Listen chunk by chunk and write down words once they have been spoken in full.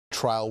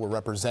trial were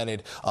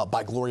represented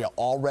by Gloria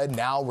Allred,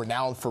 now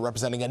renowned for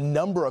representing a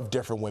number of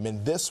different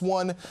women. This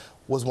one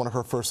was one of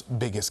her first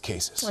biggest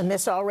cases. And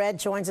Miss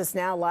Allred joins us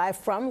now live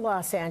from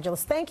Los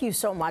Angeles. Thank you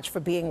so much for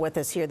being with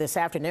us here this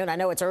afternoon. I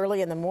know it's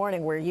early in the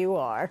morning where you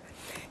are.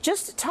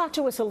 Just talk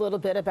to us a little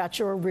bit about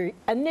your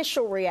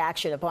initial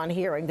reaction upon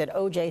hearing that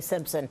OJ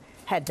Simpson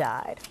had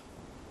died.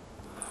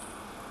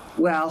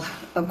 Well,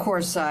 of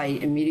course, I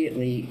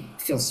immediately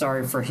feel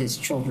sorry for his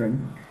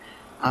children.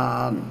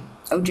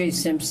 OJ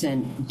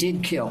Simpson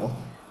did kill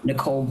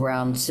Nicole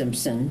Brown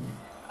Simpson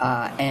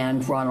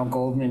and Ronald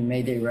Goldman,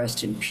 may they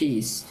rest in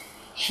peace.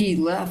 He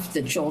left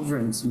the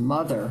children's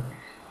mother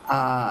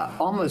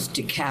almost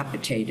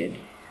decapitated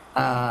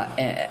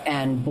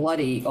and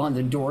bloody on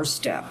the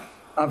doorstep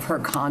of her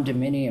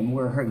condominium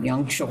where her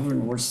young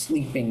children were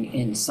sleeping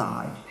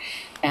inside.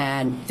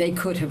 And they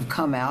could have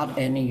come out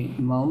any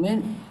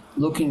moment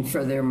looking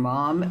for their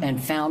mom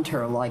and found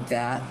her like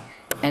that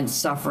and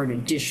suffered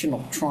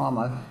additional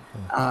trauma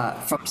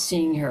from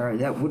seeing her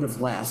that would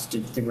have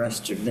lasted the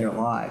rest of their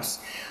lives.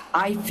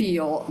 I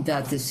feel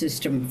that the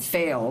system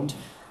failed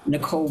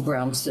Nicole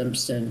Brown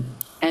Simpson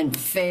and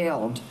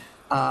failed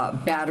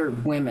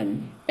battered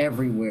women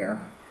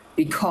everywhere,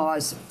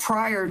 because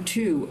prior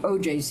to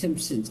OJ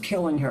Simpson's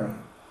killing her,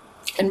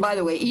 and by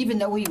the way, even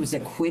though he was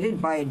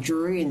acquitted by a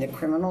jury in the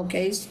criminal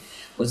case,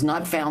 was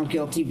not found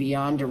guilty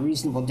beyond a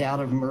reasonable doubt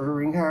of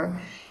murdering her,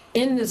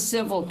 in the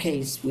civil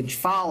case which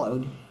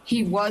followed,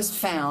 he was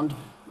found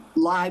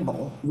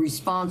liable,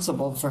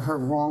 responsible for her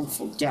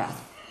wrongful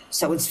death.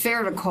 So it's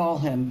fair to call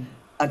him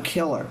a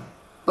killer.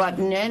 But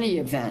in any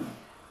event,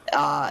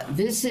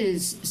 this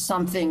is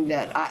something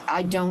that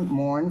I don't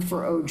mourn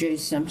for OJ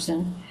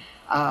Simpson.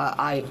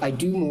 I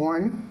do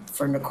mourn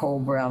for Nicole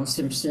Brown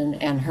Simpson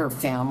and her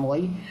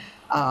family,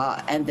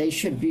 and they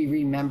should be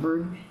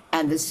remembered.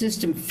 And the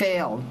system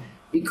failed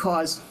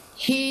because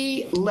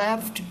he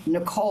left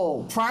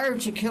Nicole prior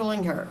to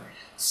killing her.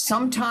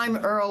 Sometime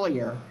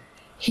earlier,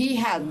 he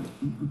had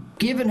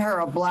given her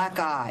a black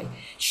eye.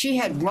 She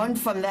had run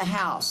from the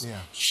house. Yeah.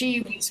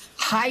 She was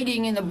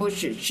hiding in the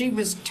bushes. She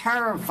was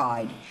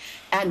terrified.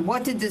 And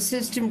what did the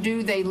system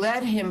do? They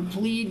let him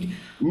plead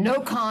no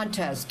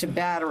contest to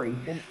battery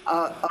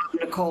of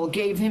Nicole,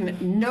 gave him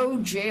no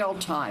jail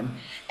time.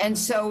 And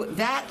so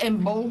that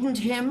emboldened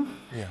him,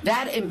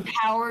 that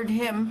empowered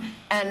him,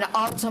 and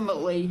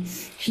ultimately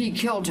he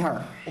killed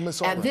her. Well,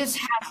 and this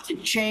has to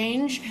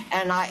change.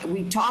 And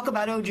we talk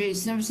about OJ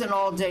Simpson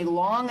all day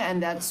long,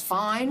 and that's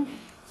fine.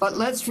 But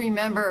let's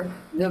remember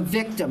the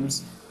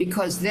victims,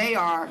 because they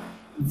are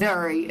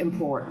very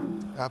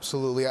important.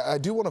 Absolutely. I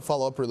do want to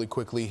follow up really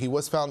quickly. He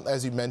was found,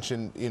 as you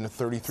mentioned, in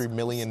 $33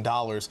 million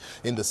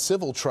in the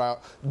civil trial.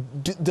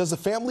 Does the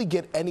family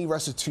get any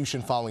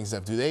restitution following his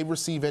death? Do they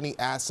receive any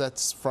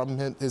assets from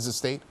his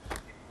estate?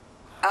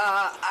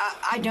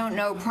 I don't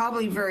know.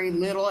 Probably very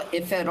little,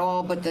 if at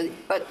all. But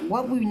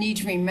what we need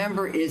to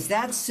remember is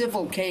that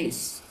civil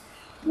case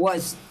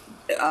was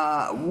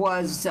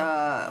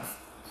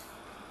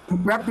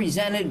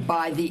represented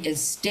by the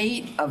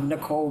estate of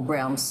Nicole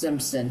Brown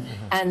Simpson,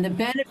 and the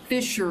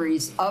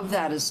beneficiaries of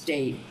that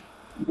estate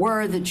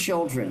were the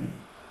children,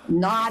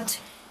 not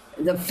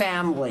the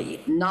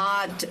family,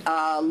 not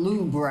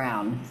Lou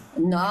Brown,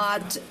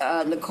 not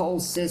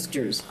Nicole's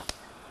sisters.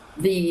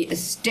 The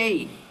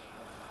estate,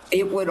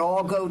 it would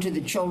all go to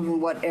the children,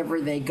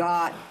 whatever they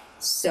got.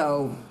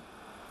 So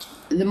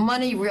the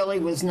money really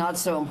was not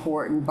so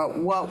important, but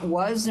what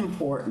was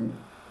important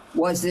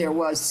was there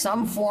was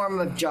some form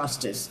of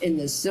justice in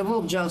the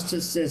civil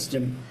justice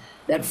system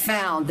that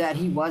found that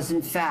he was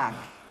in fact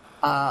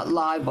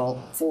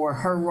liable for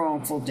her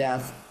wrongful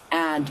death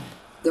and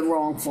the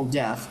wrongful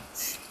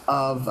death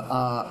of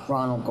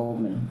Ronald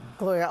Goldman.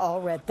 Gloria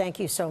Allred, thank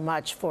you so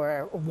much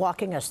for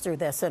walking us through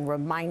this and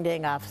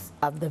reminding us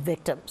of the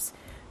victims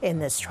in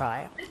this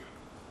trial.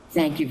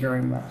 Thank you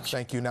very much.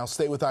 Thank you. Now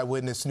stay with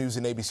Eyewitness News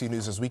and ABC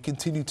News as we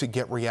continue to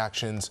get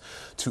reactions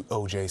to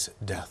OJ's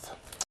death.